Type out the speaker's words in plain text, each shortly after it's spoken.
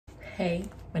Hey,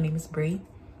 my name is Bri.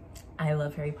 I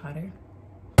love Harry Potter.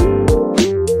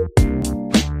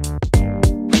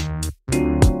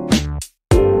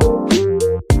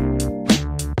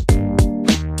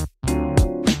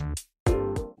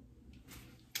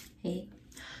 Hey,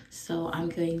 so I'm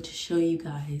going to show you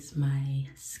guys my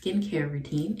skincare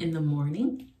routine in the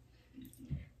morning.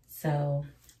 So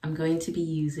I'm going to be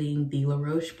using the La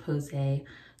Roche-Posay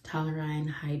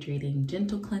Toleriane Hydrating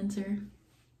Gentle Cleanser.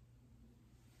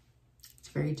 It's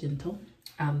very gentle.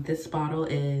 This bottle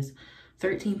is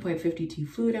 13.52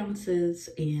 fluid ounces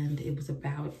and it was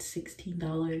about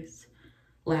 $16.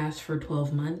 Lasts for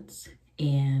 12 months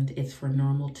and it's for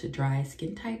normal to dry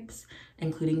skin types,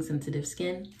 including sensitive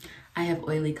skin. I have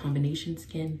oily combination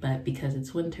skin, but because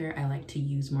it's winter, I like to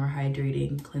use more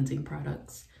hydrating cleansing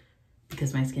products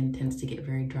because my skin tends to get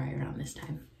very dry around this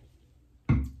time.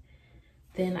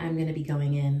 Then I'm gonna be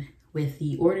going in with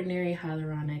the Ordinary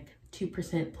Hyaluronic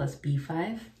 2% plus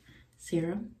B5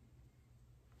 serum.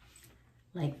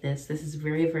 Like this. This is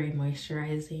very, very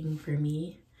moisturizing for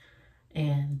me.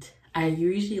 And I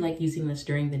usually like using this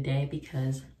during the day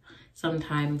because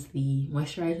sometimes the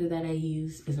moisturizer that I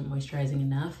use isn't moisturizing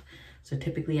enough. So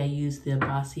typically I use the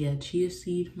Boscia Chia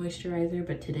Seed Moisturizer,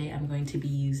 but today I'm going to be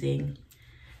using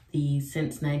the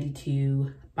Since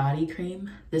 92 Body Cream.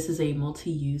 This is a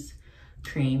multi-use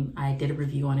cream. I did a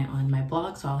review on it on my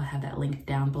blog, so I'll have that link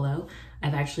down below.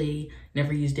 I've actually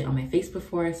never used it on my face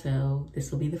before, so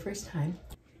this will be the first time.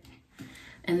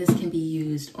 And this can be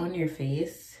used on your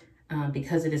face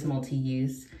because it is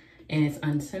multi-use and it's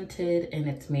unscented and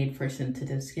it's made for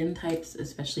sensitive skin types,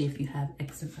 especially if you have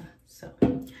eczema. So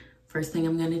first thing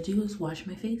I'm gonna do is wash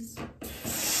my face.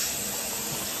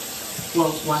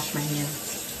 Well, wash my hands.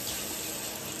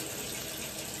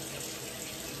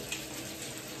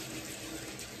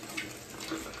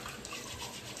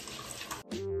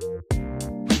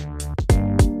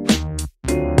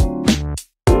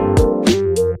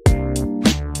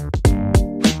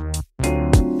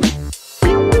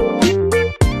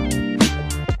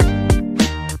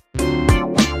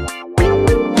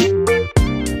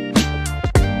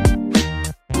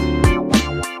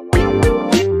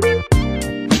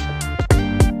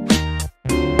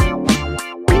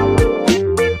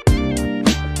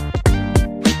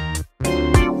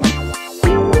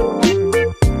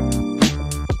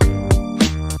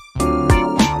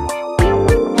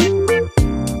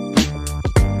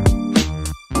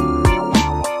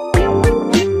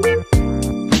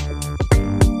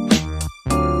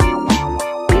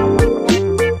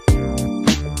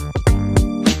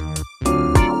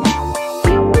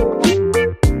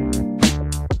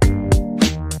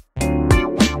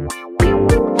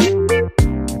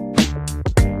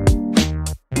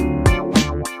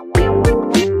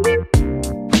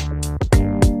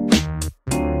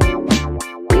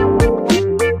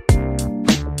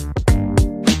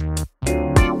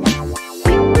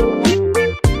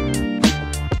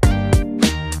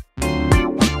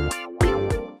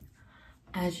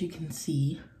 As you can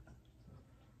see,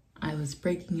 I was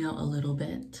breaking out a little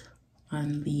bit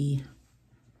on the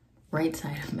right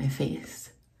side of my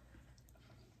face.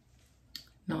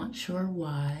 Not sure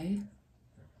why.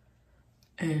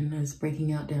 And I was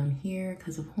breaking out down here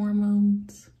because of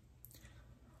hormones.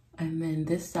 And then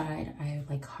this side, I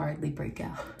like hardly break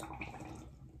out.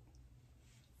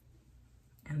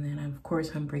 And then of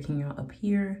course I'm breaking out up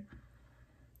here,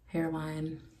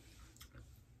 hairline.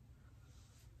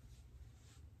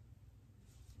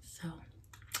 So,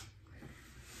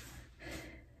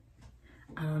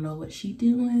 I don't know what she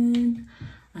doing.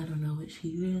 I don't know what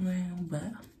she doing,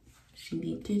 but she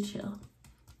need to chill.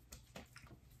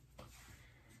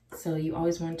 So you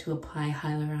always want to apply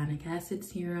hyaluronic acid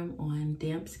serum on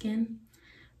damp skin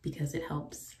because it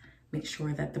helps make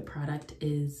sure that the product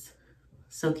is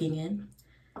soaking in.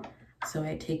 So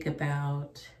I take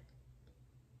about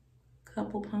a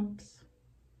couple pumps.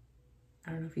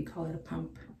 I don't know if you call it a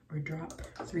pump or drop,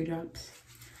 3 drops.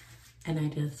 And I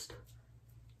just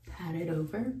pat it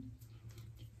over.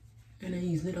 And I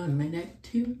use it on my neck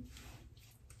too.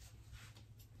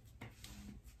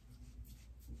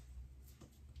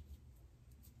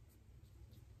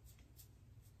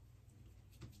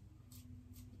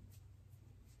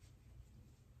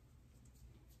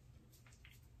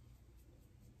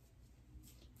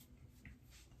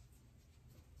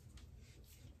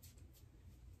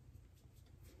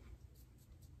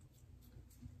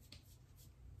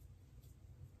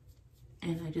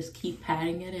 And I just keep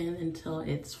patting it in until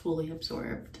it's fully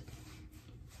absorbed.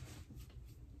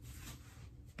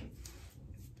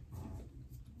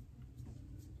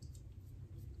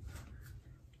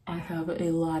 I have a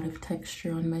lot of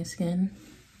texture on my skin.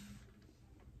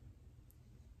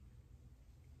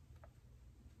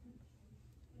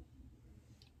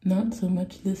 Not so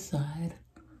much this side,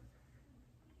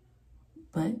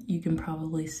 but you can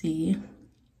probably see.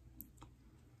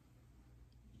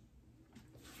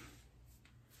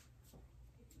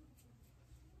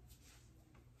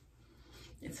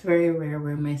 It's very rare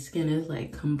where my skin is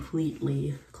like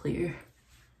completely clear.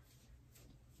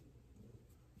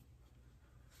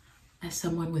 As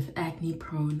someone with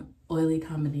acne-prone, oily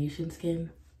combination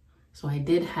skin, so I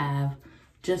did have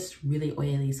just really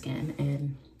oily skin,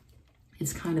 and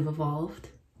it's kind of evolved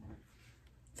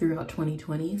throughout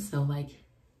 2020. So like,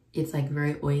 it's like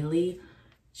very oily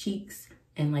cheeks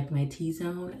and like my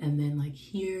T-zone, and then like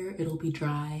here it'll be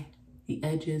dry, the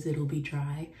edges it'll be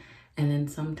dry, and then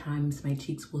sometimes my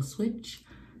cheeks will switch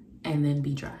and then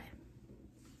be dry.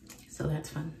 So that's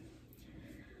fun.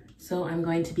 So I'm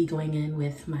going to be going in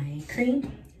with my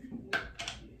cream.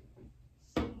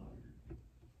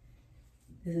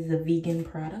 This is a vegan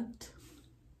product.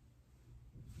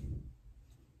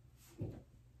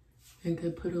 I think I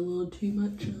put a little too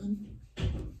much on.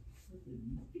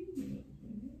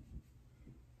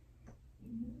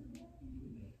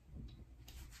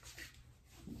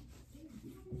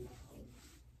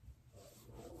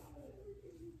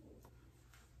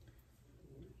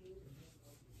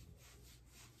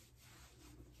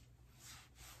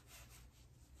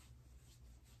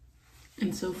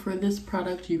 And so for this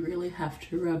product, you really have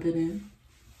to rub it in.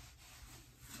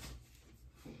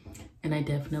 And I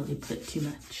definitely put too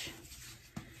much.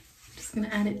 I'm just gonna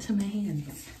add it to my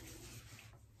hands.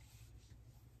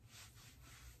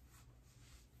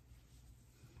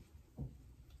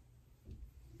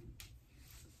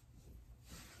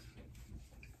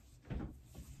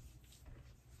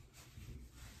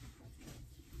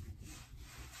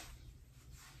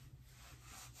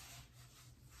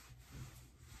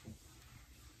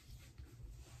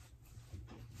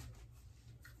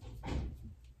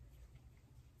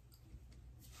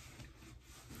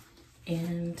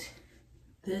 And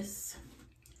this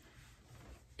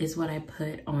is what I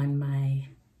put on my,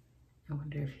 I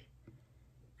wonder if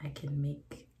I can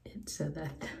make it so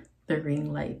that the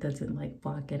ring light doesn't like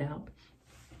block it out.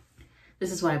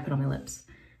 This is what I put on my lips.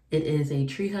 It is a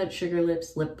Tree Hut Sugar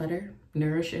Lips Lip Butter,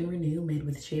 Nourish and Renew, made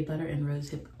with shea butter and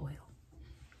rosehip oil.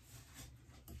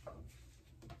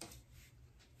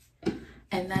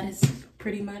 And that is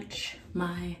pretty much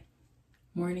my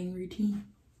morning routine.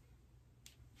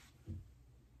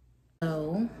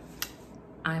 So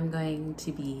I'm going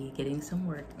to be getting some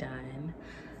work done.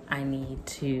 I need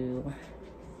to,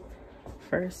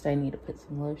 first I need to put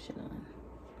some lotion on,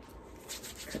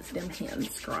 because them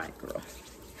hands dry, girl.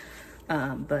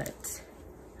 But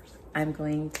I'm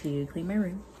going to clean my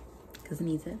room because it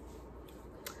needs it.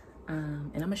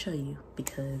 And I'm gonna show you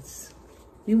because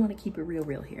we want to keep it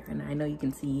real here. And I know you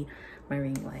can see my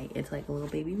ring light. It's like a little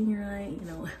baby ring light, you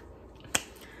know.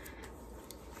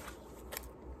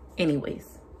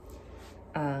 Anyways,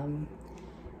 I'm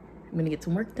gonna get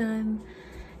some work done,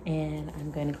 and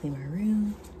I'm going to clean my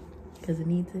room because it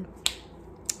needs it.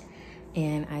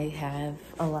 And I have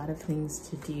a lot of things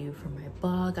to do for my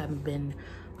blog. I've been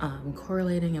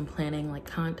correlating and planning like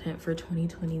content for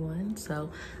 2021.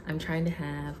 So I'm trying to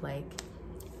have like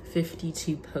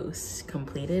 52 posts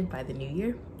completed by the new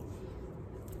year.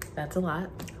 That's a lot,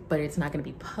 but it's not gonna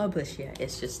be published yet.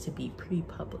 It's just to be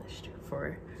pre-published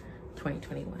for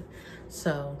 2021.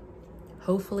 So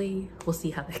hopefully we'll see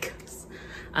how that goes.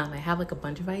 I have like a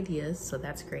bunch of ideas, so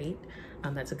that's great.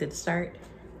 That's a good start.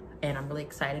 And I'm really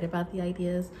excited about the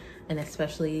ideas, and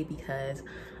especially because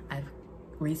I've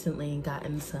recently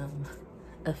gotten some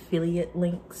affiliate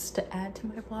links to add to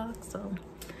my blog. So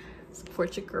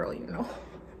support your girl, you know,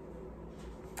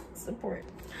 support.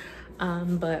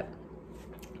 But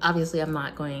obviously I'm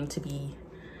not going to be,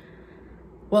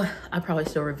 well, I probably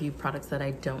still review products that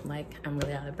I don't like. I'm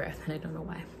really out of breath and I don't know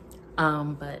why.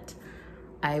 But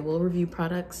I will review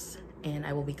products and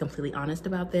I will be completely honest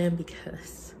about them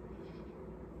because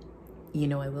you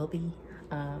know I will be.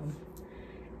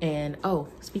 And oh,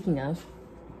 speaking of,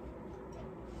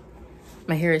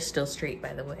 my hair is still straight,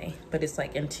 by the way, but it's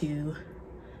like in two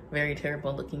very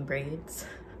terrible looking braids.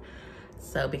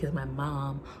 So because my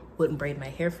mom wouldn't braid my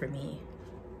hair for me,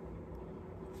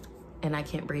 and I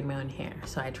can't braid my own hair,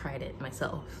 so I tried it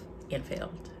myself and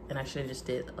failed. And I should have just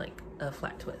did like a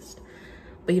flat twist.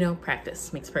 But you know,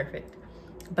 practice makes perfect.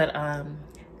 But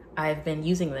I've been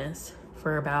using this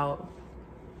for about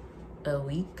a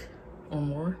week or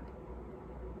more.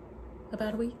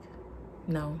 About a week?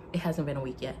 No, it hasn't been a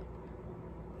week yet.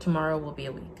 Tomorrow will be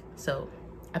a week. So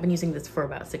I've been using this for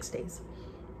about 6 days.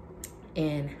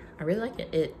 And I really like it.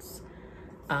 It's,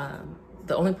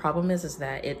 the only problem is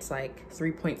that it's like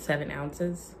 3.7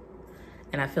 ounces.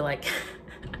 And I feel like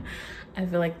I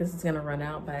feel like this is gonna run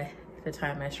out by the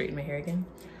time I straighten my hair again.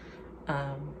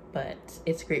 But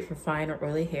it's great for fine or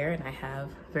oily hair, and I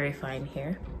have very fine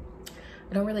hair.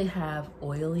 I don't really have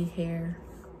oily hair.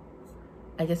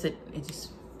 I guess it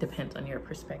just depends on your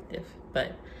perspective,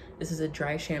 but this is a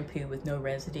dry shampoo with no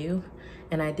residue,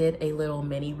 and I did a little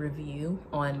mini review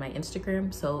on my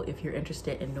Instagram, so if you're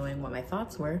interested in knowing what my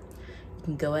thoughts were, you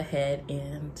can go ahead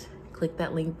and click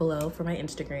that link below for my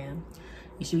Instagram.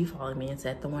 You should be following me. It's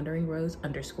at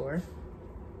 @thewanderingRose_.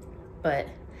 But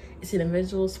it's an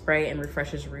individual spray and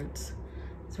refreshes roots.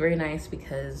 It's very nice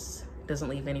because it doesn't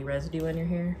leave any residue on your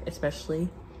hair, especially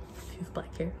if you have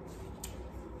black hair.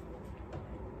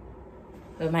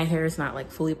 But my hair is not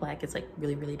like fully black, it's like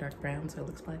really, really dark brown, so it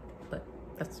looks black, but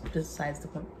that's besides the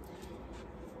point.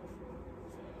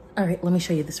 All right, let me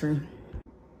show you this room.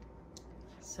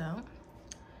 So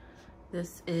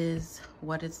this is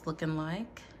what it's looking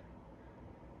like.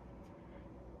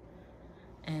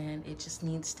 And it just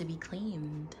needs to be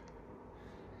cleaned.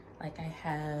 Like, I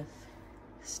have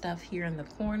stuff here in the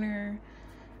corner.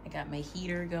 I got my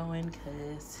heater going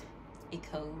because it's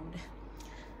cold.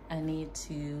 I need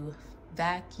to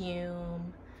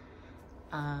vacuum.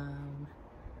 I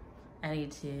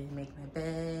need to make my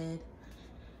bed.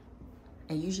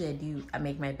 And usually I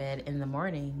make my bed in the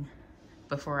morning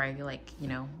before I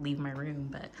leave my room,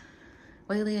 but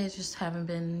lately I just haven't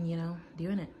been,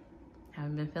 doing it.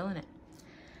 Haven't been feeling it.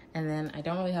 And then I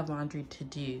don't really have laundry to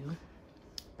do,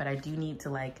 but I do need to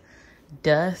like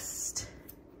dust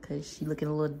because she's looking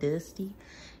a little dusty,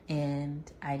 and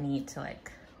I need to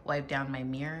like wipe down my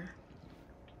mirror.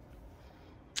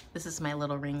 This is my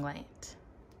little ring light.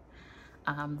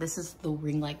 This is the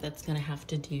ring light that's gonna have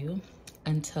to do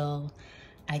until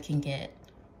I can get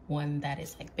one that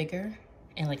is like bigger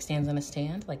and like stands on a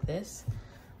stand like this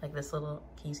little,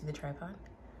 can you see the tripod?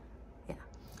 Yeah.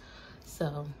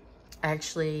 So I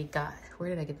actually got, where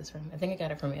did I get this from? I think I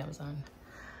got it from Amazon.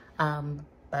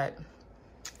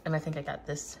 And I think I got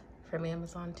this from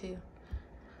Amazon too.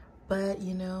 But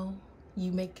you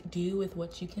make do with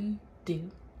what you can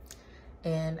do.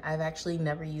 And I've actually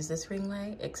never used this ring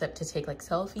light except to take like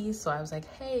selfies. So I was like,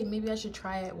 hey, maybe I should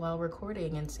try it while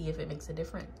recording and see if it makes a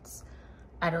difference.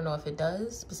 I don't know if it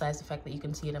does, besides the fact that you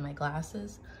can see it in my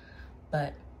glasses.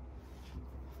 But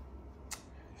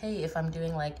hey, if I'm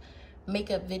doing like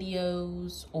makeup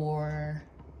videos, or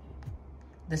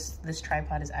this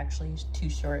tripod is actually too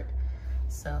short,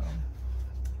 so,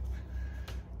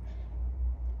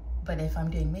 but if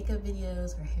I'm doing makeup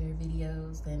videos or hair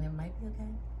videos, then it might be okay.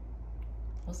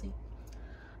 We'll see.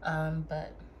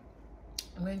 But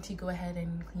I'm going to go ahead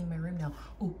and clean my room now.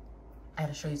 Ooh, I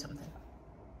gotta show you something.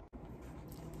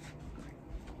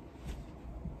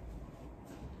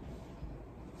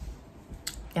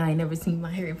 Yeah, I never seen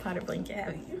my Harry Potter blanket,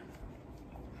 have you?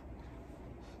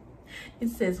 It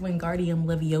says Wingardium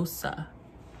Leviosa.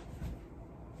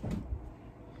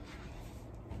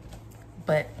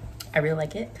 But I really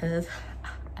like it because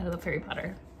I love Harry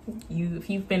Potter. If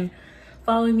you've been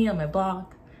following me on my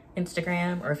blog,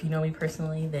 Instagram, or if you know me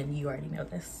personally, then you already know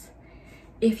this.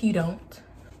 If you don't,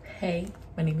 hey,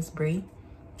 my name is Bri.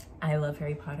 I love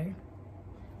Harry Potter.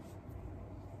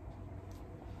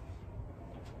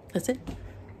 That's it.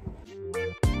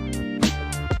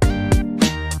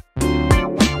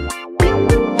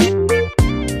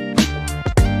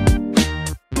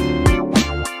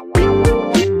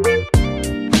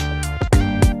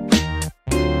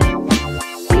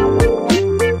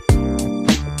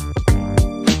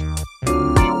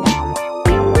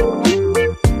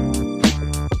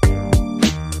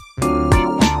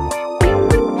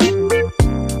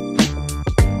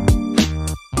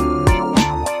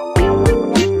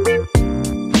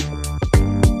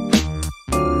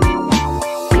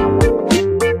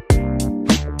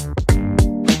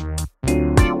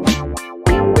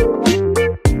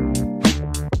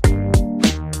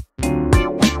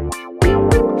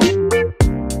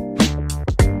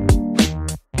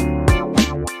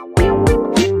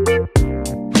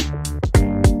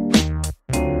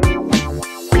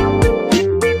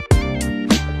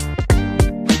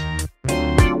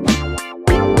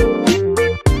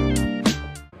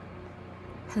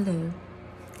 Hello,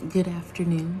 good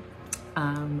afternoon.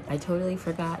 I totally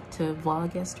forgot to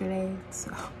vlog yesterday,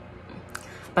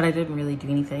 but I didn't really do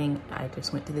anything. I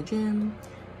just went to the gym,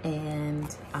 and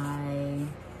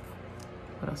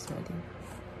what else did I do?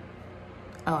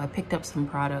 Oh, I picked up some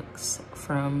products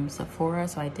from Sephora,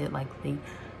 so I did like the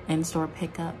in-store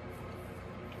pickup.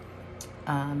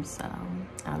 So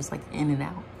I was like in and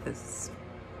out because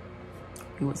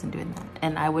we wasn't doing that.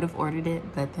 And I would have ordered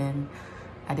it, but then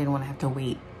I didn't want to have to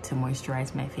wait to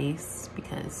moisturize my face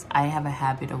because I have a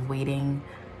habit of waiting.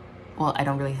 Well, I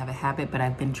don't really have a habit, but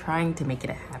I've been trying to make it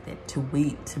a habit to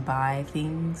wait to buy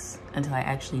things until I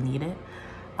actually need it,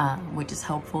 which is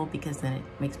helpful because then it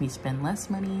makes me spend less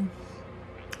money.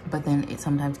 But then it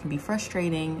sometimes can be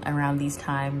frustrating around these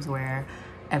times where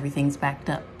everything's backed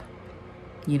up,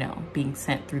 you know, being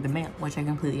sent through the mail, which I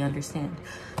completely understand.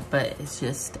 But it's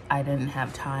just, I didn't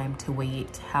have time to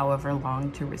wait however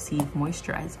long to receive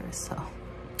moisturizer, so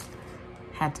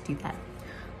had to do that.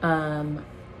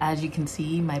 As you can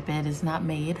see, my bed is not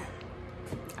made.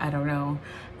 I don't know.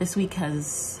 This week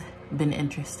has been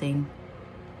interesting.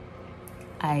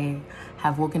 I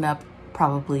have woken up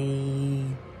probably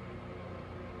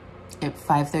at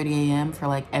 5:30 a.m. for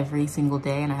like every single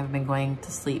day, and I haven't been going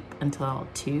to sleep until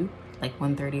 2, like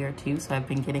 1:30 or 2. So I've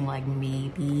been getting like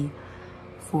maybe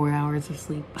 4 hours of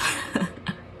sleep.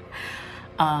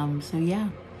 So yeah,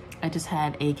 I just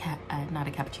had not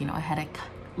a cappuccino. I had a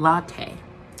latte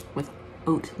with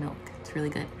oat milk. It's really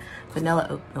good. Vanilla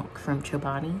oat milk from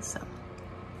Chobani. So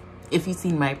if you've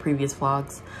seen my previous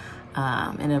vlogs,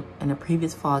 in a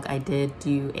previous vlog, I did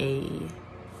do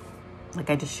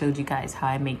I just showed you guys how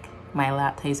I make my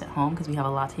lattes at home because we have a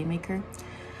latte maker.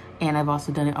 And I've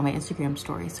also done it on my Instagram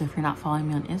story. So if you're not following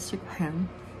me on Instagram,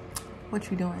 what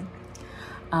you doing?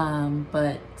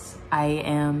 But I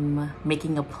am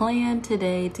making a plan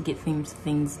today to get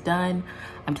things done.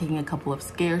 I'm taking a couple of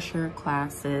Skillshare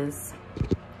classes.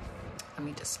 Let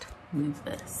me just move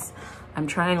this. I'm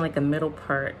trying like a middle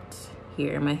part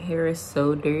here. My hair is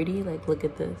so dirty. Like, look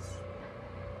at this.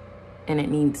 And it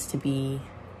needs to be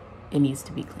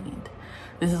cleaned.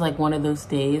 This is like one of those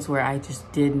days where I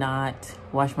just did not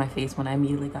wash my face when I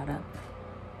immediately got up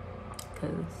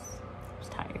because I was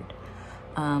tired.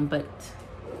 But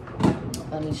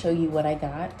let me show you what I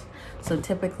got. So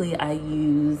typically I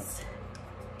use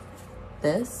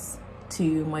this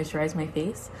to moisturize my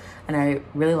face, and I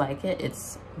really like it.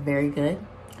 It's very good.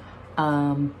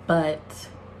 But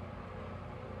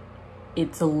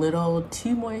it's a little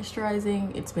too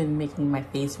moisturizing. It's been making my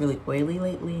face really oily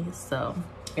lately. So,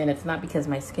 and it's not because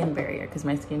my skin barrier, because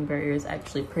my skin barrier is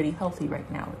actually pretty healthy right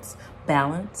now. It's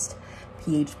balanced,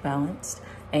 pH balanced,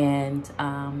 and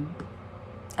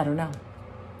I don't know.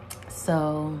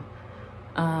 So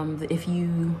if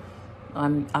you,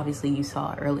 obviously you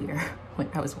saw earlier when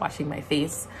I was washing my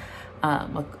face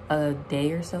a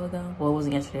day or so ago. Well, it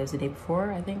wasn't yesterday, it was the day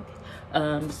before, I think.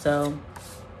 So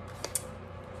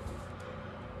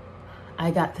I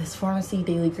got this Pharmacy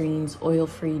Daily Greens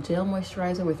oil-free gel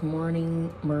moisturizer with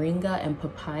moringa and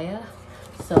papaya.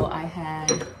 So I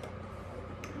had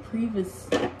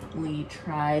previously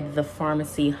tried the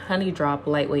Pharmacy Honey Drop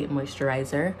lightweight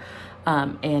moisturizer,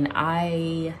 and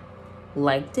I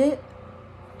liked it,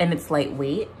 and it's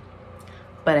lightweight,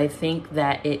 but I think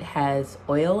that it has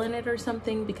oil in it or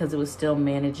something because it was still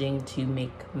managing to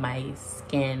make my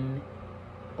skin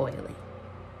oily.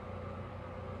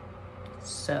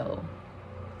 So,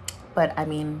 but I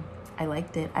mean, I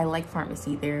liked it. I like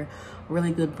Pharmacy. They're a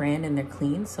really good brand and they're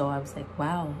clean. So I was like,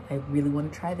 wow, I really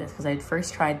want to try this, because I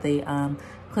first tried the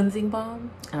cleansing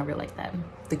balm. I don't really like that.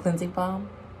 The cleansing balm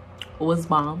was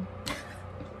bomb.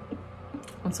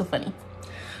 I'm so funny.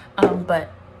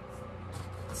 But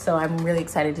so I'm really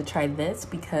excited to try this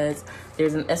because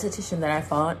there's an esthetician that I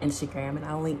follow on Instagram, and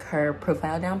I'll link her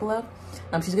profile down below.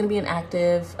 She's going to be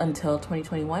inactive until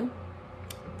 2021.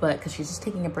 But because she's just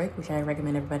taking a break, which I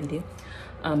recommend everybody do.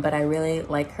 But I really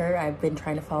like her. I've been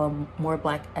trying to follow more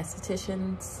Black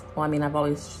estheticians. Well, I mean, I've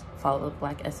always followed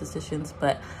Black estheticians,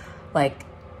 but like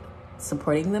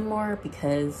supporting them more,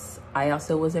 because I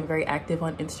also wasn't very active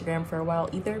on Instagram for a while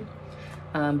either.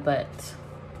 But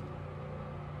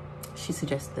she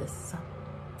suggests this, so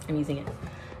I'm using it.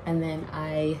 And then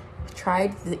I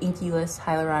tried the Inculus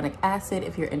hyaluronic acid.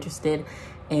 If you're interested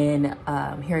in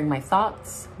hearing my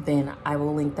thoughts, then I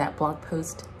will link that blog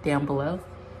post down below.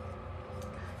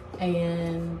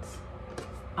 And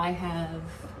I have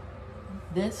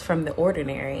this from The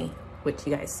Ordinary, which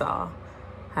you guys saw,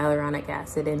 hyaluronic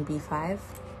acid and B5.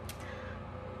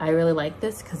 I really like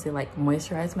this because it like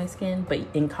moisturizes my skin, but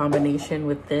in combination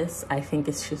with this, I think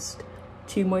it's just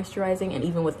too moisturizing. And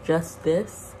even with just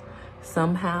this,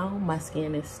 somehow my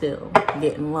skin is still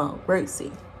getting long,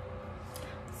 rosy.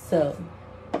 So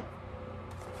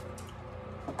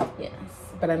yes,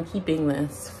 but I'm keeping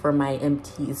this for my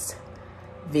empties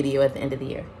video at the end of the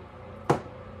year.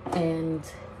 And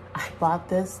I bought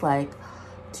this like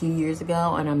 2 years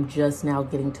ago, and I'm just now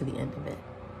getting to the end of it.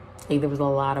 Like, there was a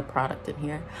lot of product in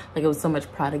here. Like, it was so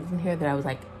much product in here that I was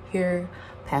like, here,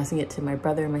 passing it to my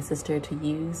brother and my sister to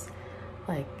use.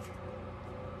 Like,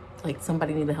 Like,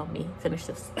 somebody need to help me finish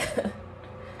this.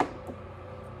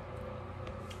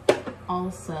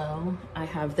 Also, I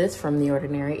have this from The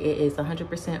Ordinary. It is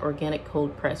 100% organic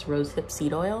cold pressed rose hip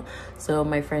seed oil. So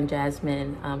my friend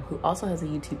Jasmine, who also has a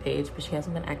YouTube page, but she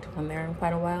hasn't been active on there in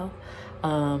quite a while.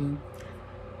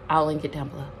 I'll link it down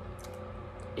below.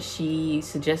 She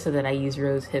suggested that I use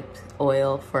rose hip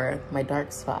oil for my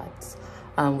dark spots,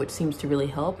 which seems to really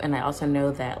help. And I also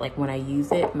know that like when I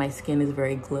use it, my skin is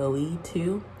very glowy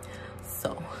too.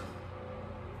 So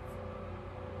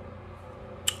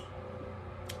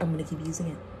I'm gonna keep using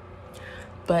it.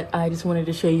 But I just wanted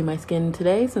to show you my skin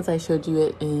today since I showed you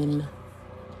it in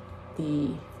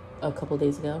a couple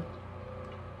days ago.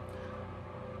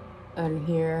 And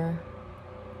here,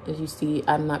 as you see,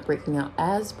 I'm not breaking out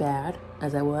as bad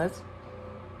as I was.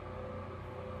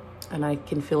 And I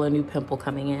can feel a new pimple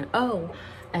coming in. Oh,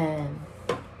 and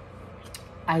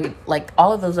I, like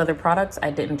all of those other products, I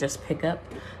didn't just pick up.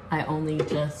 I only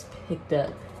just picked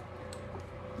up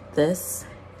this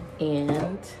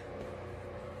and,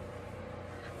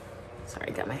 sorry,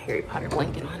 I got my Harry Potter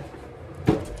blanket on.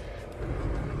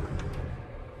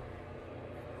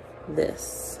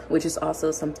 This, which is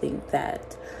also something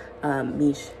that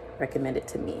Mish recommended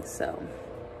to me. So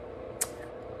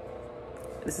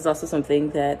this is also something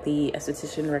that the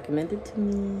esthetician recommended to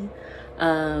me.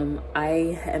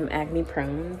 I am acne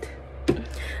prone. I'm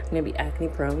gonna be acne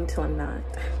prone till I'm not.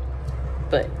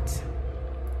 But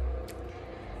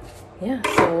yeah,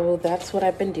 so that's what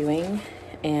I've been doing.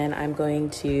 And I'm going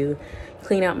to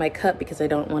clean out my cup because I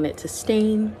don't want it to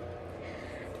stain.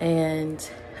 And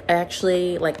I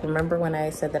actually, like, remember when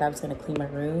I said that I was gonna clean my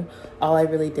room? All I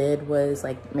really did was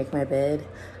like make my bed.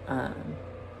 I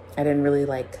didn't really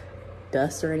like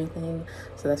dust or anything.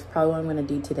 So that's probably what I'm gonna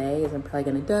do today, is I'm probably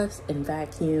gonna dust and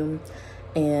vacuum,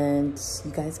 and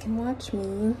you guys can watch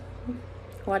me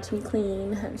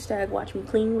clean. Hashtag watch me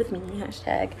clean with me.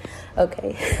 Hashtag.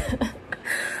 Okay.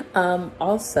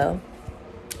 Also,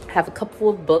 I have a couple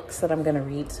of books that I'm gonna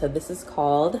read. So this is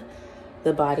called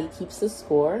The Body Keeps the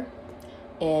Score,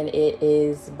 and it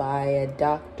is by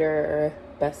Dr.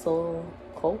 Bessel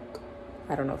Kolk.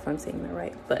 I don't know if I'm saying that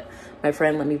right, but my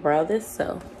friend let me borrow this,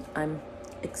 so I'm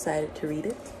excited to read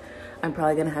it. I'm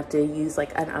probably gonna have to use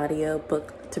like an audio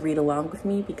book to read along with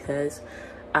me because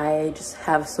I just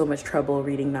have so much trouble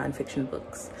reading nonfiction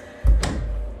books.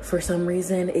 For some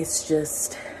reason, it's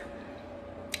just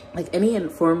like any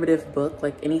informative book,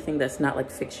 like anything that's not like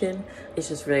fiction, it's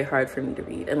just really hard for me to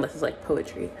read unless it's like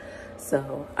poetry.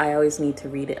 So I always need to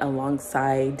read it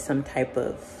alongside some type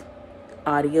of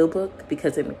audiobook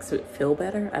because it makes it feel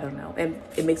better. I don't know. And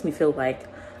it makes me feel like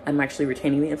I'm actually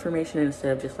retaining the information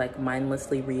instead of just like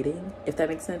mindlessly reading, if that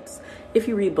makes sense. If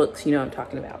you read books, you know what I'm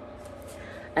talking about.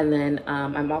 And then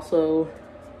I'm also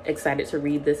excited to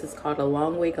read this. It's called A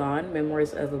Long Way Gone,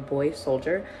 Memoirs of a Boy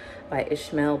Soldier by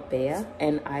Ishmael Bea.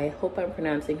 And I hope I'm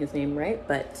pronouncing his name right,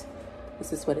 but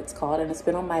this is what it's called. And it's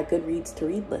been on my Goodreads to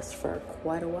read list for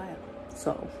quite a while.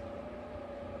 So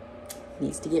it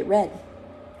needs to get read.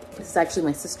 This is actually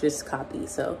my sister's copy.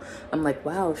 So I'm like,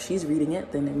 wow, if she's reading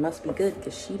it, then it must be good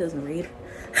because she doesn't read.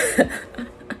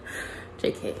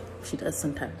 JK, she does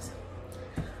sometimes.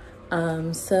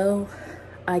 So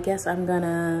I guess I'm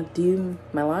gonna do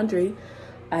my laundry.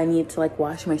 I need to like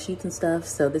wash my sheets and stuff.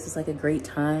 So this is like a great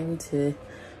time to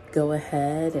go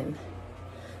ahead and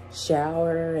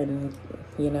shower and,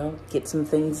 you know, get some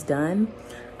things done.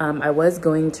 I was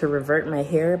going to revert my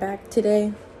hair back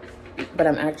today, but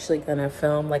I'm actually gonna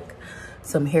film like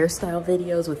some hairstyle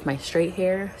videos with my straight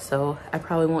hair. So I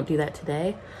probably won't do that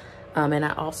today. And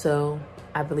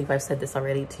I believe I've said this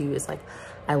already too, is like,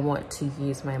 I want to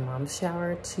use my mom's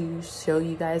shower to show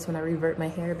you guys when I revert my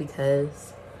hair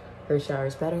because her shower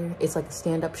is better. It's like a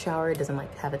stand-up shower. It doesn't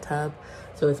like have a tub.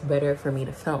 So it's better for me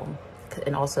to film.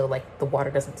 And also like the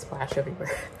water doesn't splash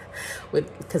everywhere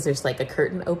because there's like a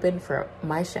curtain open for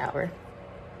my shower.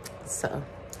 So,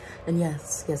 and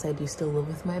yes, I do still live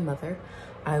with my mother.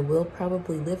 I will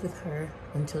probably live with her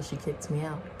until she kicks me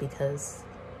out because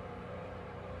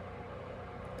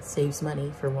it saves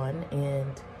money for one,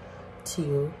 and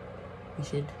two, you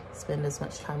should spend as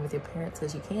much time with your parents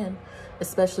as you can,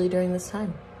 especially during this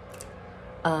time.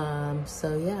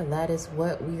 So yeah, that is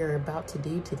what we are about to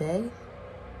do today.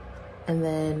 And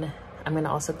then I'm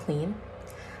gonna also clean.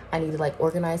 I need to like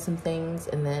organize some things,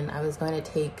 and then I was going to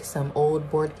take some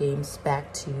old board games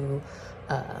back to,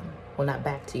 well, not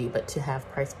back to you, but to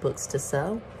Half Price Books to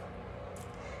sell.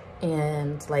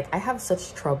 And like, I have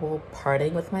such trouble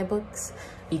parting with my books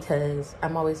because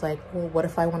I'm always like, well, what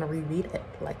if I want to reread it?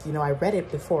 Like, you know, I read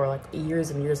it before, like years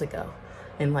and years ago.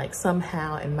 And like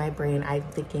somehow in my brain, I'm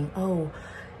thinking, oh,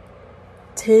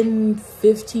 10,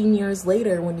 15 years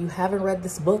later, when you haven't read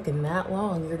this book in that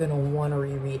long, you're gonna want to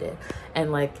reread it.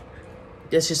 And like,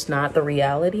 it's just not the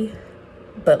reality.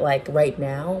 But like right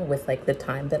now, with like the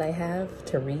time that I have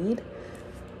to read,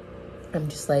 I'm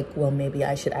just like, well, maybe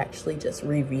I should actually just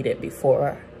reread it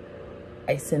before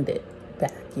I send it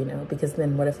back, you know, because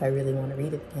then what if I really want to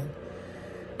read it again?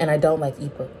 And I don't like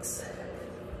ebooks.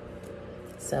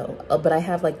 So, but I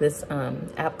have like this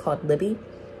app called Libby,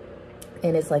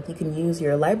 and it's like you can use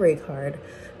your library card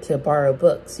to borrow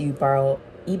books. You borrow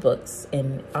ebooks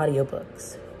and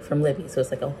audiobooks from Libby. So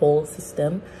it's like a whole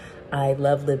system. I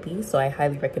love Libby, so I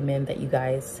highly recommend that you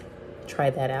guys try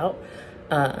that out.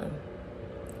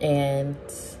 And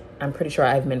I'm pretty sure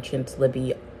I've mentioned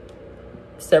Libby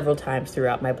several times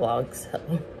throughout my blogs. So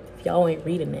if y'all ain't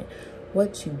reading it,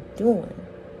 what you doing?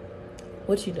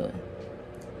 What you doing?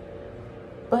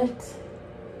 But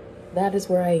that is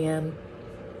where I am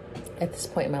at this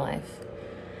point in my life.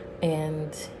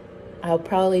 And I'll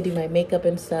probably do my makeup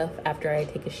and stuff after I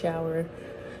take a shower.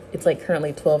 It's like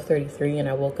currently 12:33 and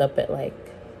I woke up at like,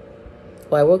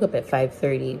 well, I woke up at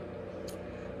 5:30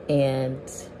 and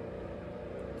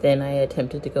then I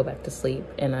attempted to go back to sleep,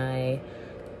 and I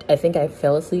think I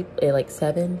fell asleep at like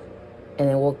 7 and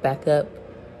then woke back up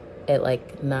at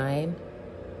like 9,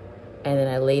 and then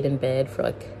I laid in bed for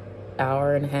like an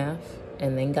hour and a half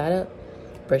and then got up,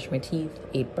 brushed my teeth,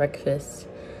 ate breakfast,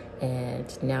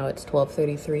 and now it's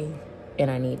 12:33 and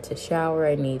I need to shower.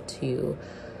 I need to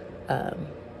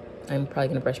I'm probably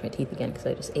gonna brush my teeth again because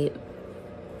I just ate.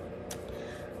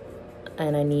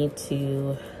 And I need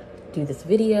to do this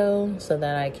video so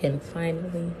that I can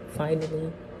finally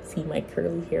see my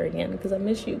curly hair again, because I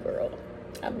miss you, girl.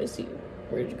 I miss you.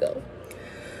 Where'd you go?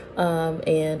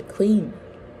 And clean.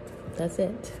 That's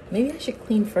it. Maybe I should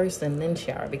clean first and then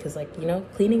shower, because like, you know,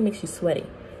 cleaning makes you sweaty.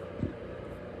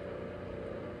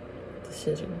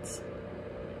 Decisions.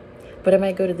 But I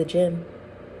might go to the gym.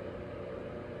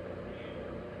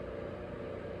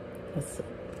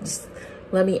 Just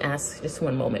let me ask just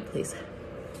one moment, please.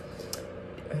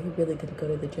 Are you really gonna go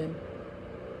to the gym?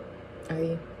 Are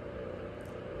you?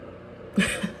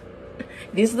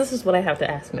 This is what I have to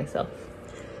ask myself.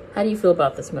 How do you feel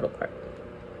about this middle part?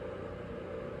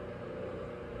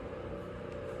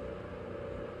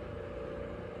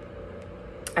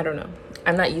 I don't know.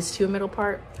 I'm not used to a middle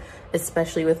part,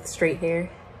 especially with straight hair.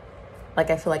 Like,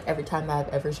 I feel like every time that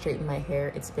I've ever straightened my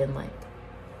hair, it's been like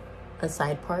a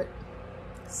side part.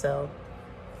 So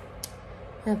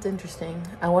that's interesting.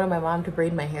 I wanted my mom to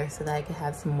braid my hair so that I could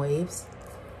have some waves,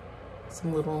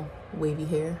 some little wavy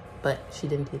hair, but she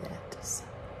didn't do that. So,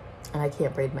 and I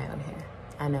can't braid my own hair.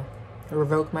 I know.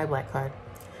 Revoke my black card.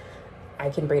 I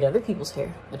can braid other people's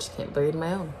hair. I just can't braid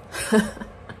my own.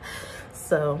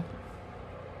 So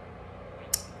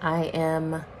I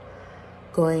am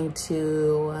going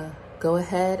to go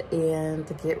ahead and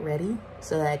get ready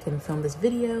so that I can film this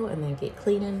video and then get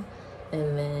cleaning,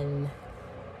 and then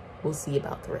we'll see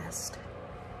about the rest.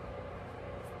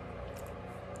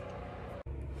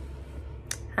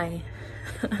 Hi.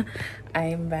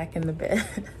 I'm back in the bed.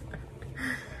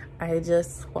 I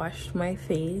just washed my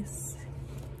face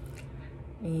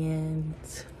and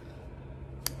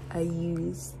I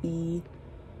used the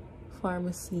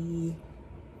Pharmacy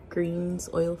Greens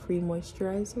oil-free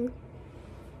moisturizer,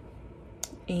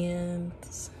 and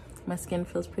my skin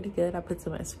feels pretty good. I put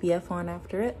some SPF on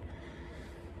after it.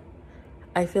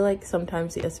 I feel like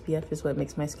sometimes the SPF is what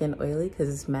makes my skin oily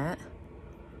because it's matte,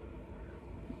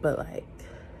 but like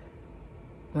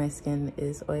my skin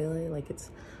is oily. Like, it's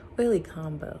oily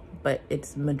combo, but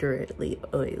it's moderately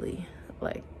oily.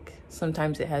 Like,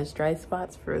 sometimes it has dry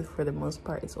spots, for the most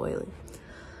part it's oily.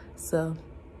 So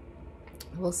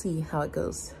we'll see how it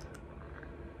goes.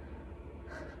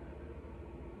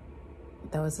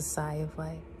 That was a sigh of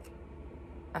like,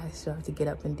 I still have to get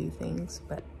up and do things,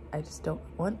 but I just don't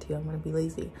want to. I'm gonna be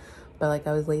lazy. But like,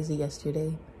 I was lazy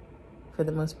yesterday for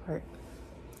the most part.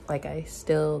 Like, I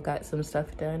still got some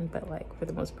stuff done, but like for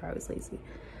the most part I was lazy.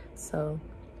 So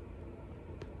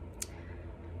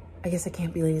I guess I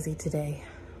can't be lazy today,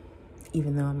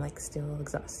 even though I'm like still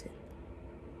exhausted.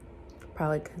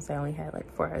 Probably because I only had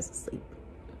like 4 hours of sleep.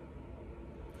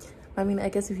 I mean, I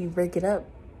guess if you break it up,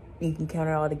 you can count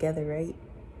it all together, right?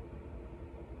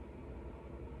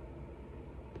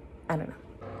 I don't know.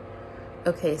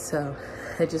 Okay, so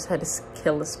I just had to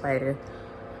kill a spider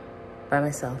by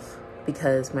myself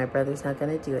because my brother's not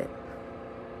gonna do it.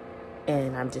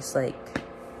 And I'm just like,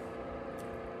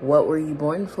 what were you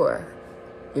born for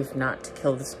if not to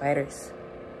kill the spiders?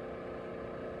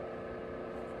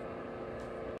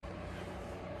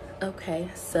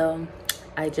 Okay, so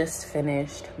I just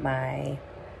finished my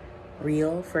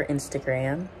reel for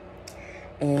Instagram,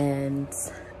 and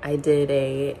I did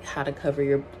a how to cover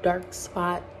your dark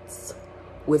spots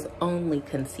with only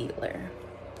concealer.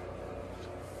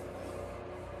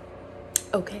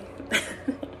 Okay.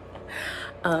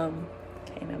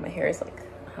 Okay, now my hair is like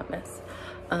a hot mess.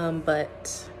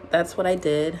 But that's what I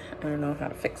did. I don't know how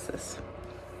to fix this.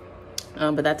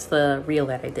 But that's the reel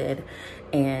that I did,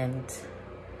 and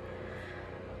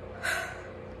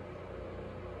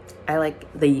I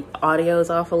like the audio's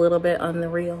off a little bit on the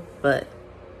reel, but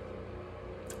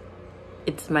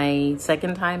it's my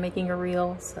second time making a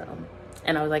reel, so,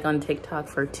 and I was like on TikTok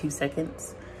for 2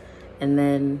 seconds and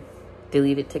then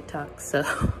deleted TikTok, so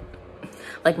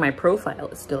like my profile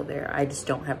is still there. I just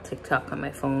don't have TikTok on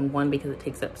my phone. 1, because it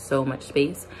takes up so much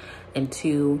space, and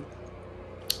 2,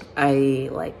 I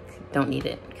like don't need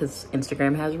it because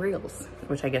Instagram has reels,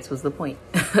 which I guess was the point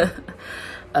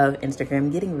of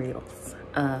Instagram getting reels.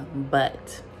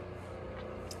 But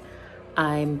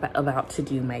I'm about to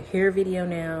do my hair video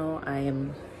now. I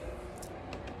am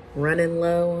running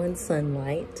low on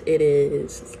sunlight. It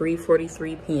is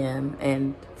 3:43 p.m.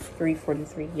 and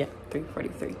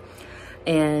 3:43.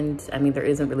 And I mean, there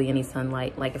isn't really any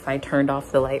sunlight. Like if I turned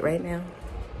off the light right now,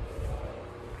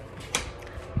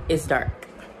 it's dark.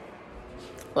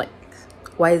 Like,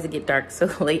 why does it get dark so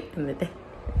late in the day?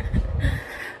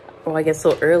 Well, I guess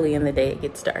so early in the day it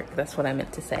gets dark. That's what I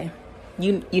meant to say.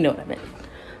 You know what I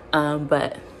meant.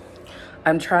 But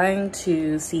I'm trying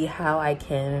to see how I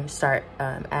can start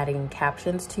adding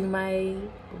captions to my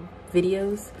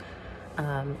videos.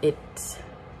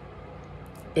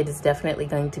 It is definitely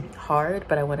going to be hard,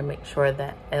 but I want to make sure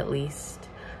that at least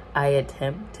I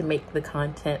attempt to make the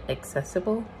content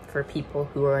accessible for people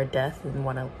who are deaf and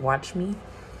want to watch me.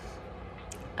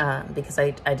 Because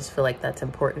I just feel like that's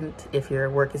important. If your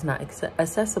work is not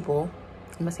accessible,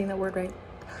 am I saying that word right?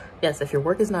 Yes, if your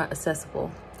work is not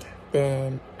accessible,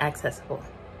 then accessible.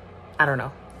 I don't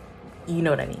know. You know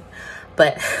what I mean.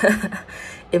 But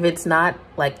if it's not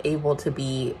like able to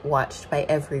be watched by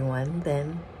everyone,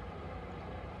 then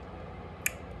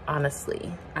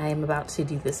honestly, I am about to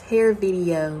do this hair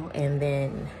video, and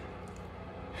then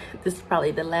this is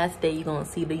probably the last day you're gonna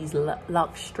see these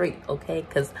locks straight, okay?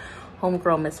 Because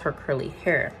homegirl miss her curly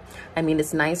hair. I mean,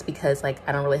 it's nice because like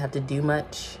I don't really have to do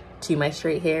much to my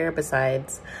straight hair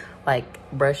besides like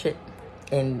brush it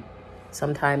and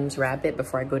sometimes wrap it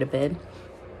before I go to bed.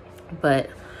 But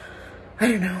I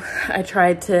don't know, I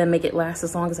tried to make it last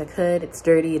as long as I could. It's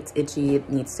dirty, it's itchy, it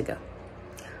needs to go.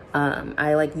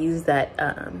 I like use that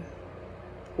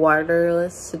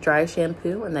waterless dry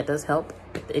shampoo, and that does help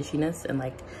with the itchiness and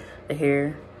like the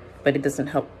hair, but it doesn't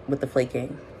help with the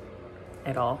flaking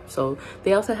at all. So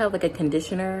they also have like a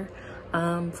conditioner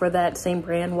for that same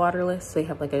brand, waterless. They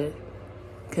have like a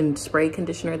spray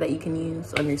conditioner that you can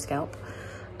use on your scalp.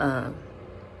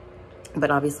 But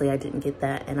obviously I didn't get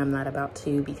that, and I'm not about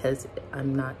to because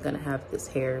I'm not gonna have this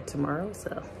hair tomorrow,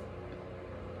 so.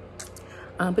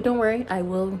 But don't worry, I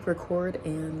will record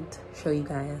and show you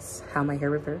guys how my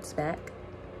hair reverts back.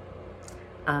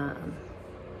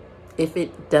 If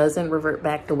it doesn't revert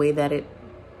back the way that it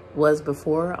was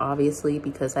before, obviously,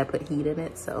 because I put heat in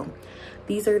it. So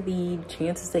these are the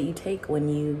chances that you take when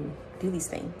you do these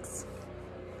things.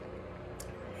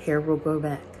 Hair will grow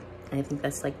back. I think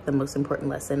that's like the most important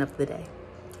lesson of the day.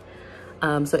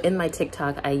 So in my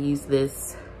TikTok, I use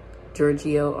this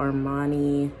Giorgio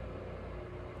Armani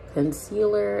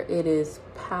concealer. It is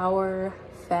Power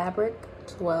Fabric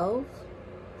 12.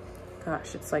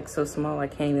 Gosh, it's like so small I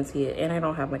can't even see it, and I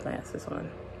don't have my glasses on.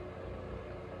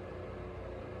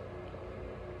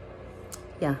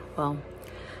 Yeah, well,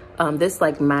 this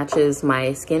like matches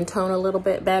my skin tone a little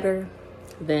bit better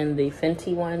than the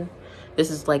Fenty one.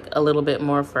 This is like a little bit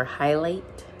more for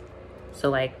highlight. So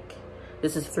like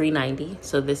this is $3.90.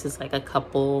 So this is like a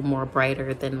couple more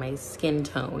brighter than my skin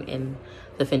tone in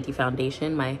the Fenty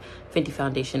foundation. My Fenty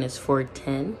foundation is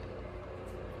 $4.10.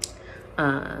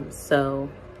 So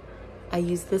I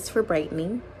use this for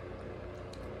brightening.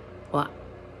 Well,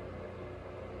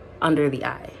 under the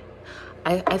eye.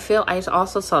 I feel I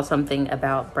also saw something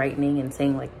about brightening and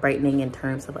saying like brightening in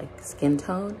terms of like skin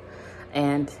tone,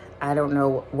 and I don't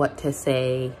know what to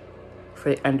say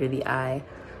for under the eye,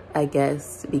 I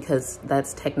guess, because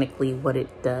that's technically what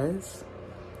it does.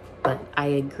 But I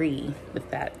agree with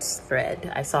that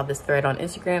thread. I saw this thread on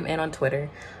Instagram and on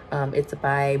Twitter. It's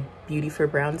by Beauty for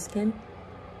Brown Skin.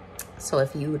 So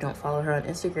if you don't follow her on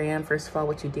Instagram, first of all,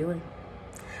 what you doing?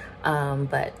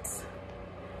 But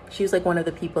she was like one of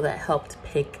the people that helped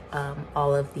pick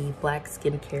all of the Black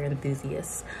skincare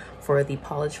enthusiasts for the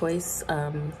Paula Choice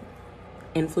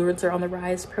Influencer on the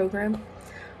Rise program.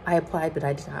 I applied, but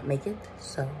I did not make it,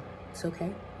 so it's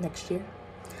okay, next year.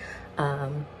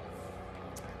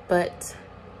 But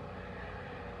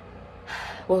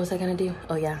what was I gonna do?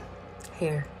 Oh yeah,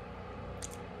 hair,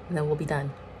 and then we'll be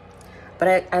done.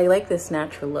 But I like this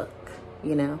natural look,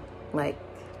 you know, like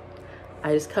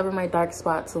I just cover my dark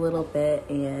spots a little bit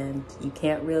and you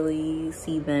can't really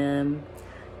see them,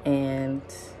 and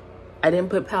I didn't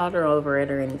put powder over it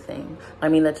or anything. I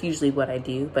mean, that's usually what I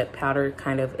do, but powder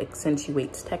kind of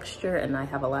accentuates texture, and I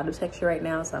have a lot of texture right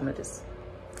now, so I'm gonna just,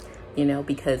 you know,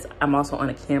 because I'm also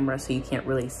on a camera, so you can't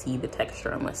really see the texture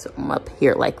unless I'm up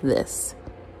here like this.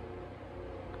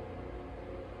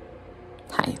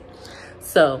 Hi.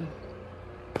 So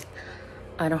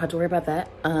I don't have to worry about that.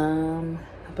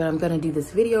 But I'm gonna do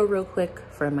this video real quick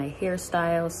for my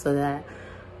hairstyle so that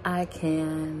I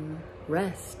can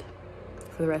rest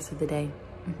for the rest of the day.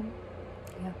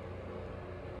 Yeah.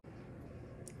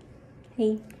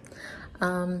 Hey.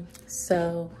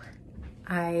 So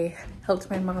I helped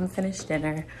my mom finish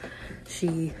dinner.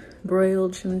 She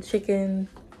broiled some chicken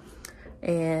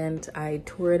and I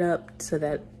tore it up so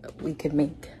that we could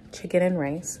make chicken and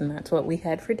rice, and that's what we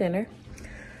had for dinner.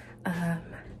 I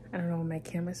don't know why my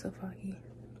camera's so foggy.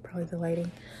 Probably the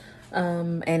lighting.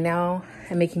 And now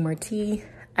I'm making more tea.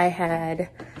 I had,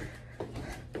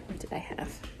 what did I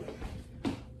have?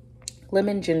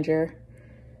 Lemon ginger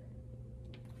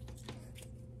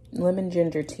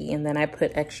tea, and then I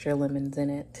put extra lemons in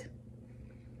it.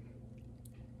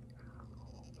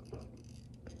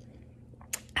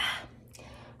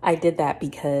 I did that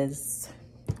because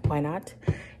why not?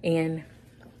 And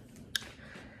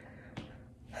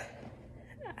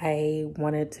I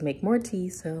wanted to make more tea,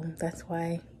 so that's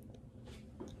why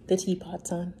the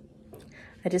teapot's on.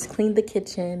 I just cleaned the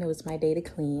kitchen. It was my day to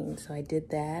clean, so I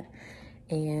did that.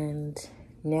 And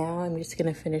now I'm just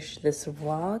gonna finish this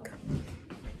vlog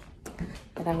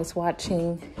that I was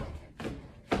watching.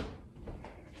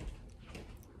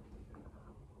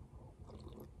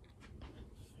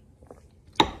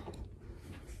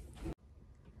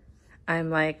 I'm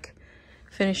like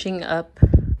finishing up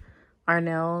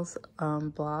Arnell's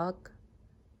vlog.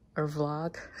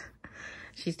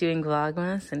 She's doing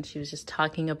Vlogmas, and she was just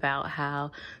talking about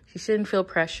how she shouldn't feel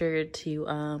pressured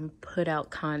to put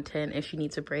out content if she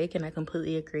needs a break, and I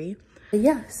completely agree. But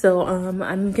yeah, so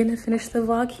I'm gonna finish the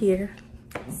vlog here.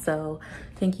 So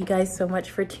thank you guys so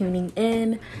much for tuning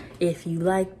in. If you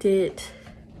liked it,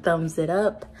 thumbs it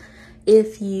up.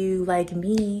 If you like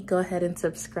me, go ahead and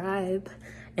subscribe.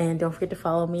 And don't forget to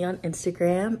follow me on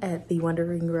Instagram at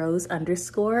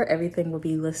 @thewonderingrose_. Everything will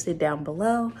be listed down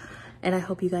below. And I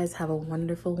hope you guys have a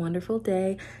wonderful, wonderful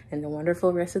day and a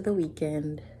wonderful rest of the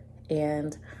weekend.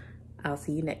 And I'll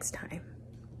see you next time.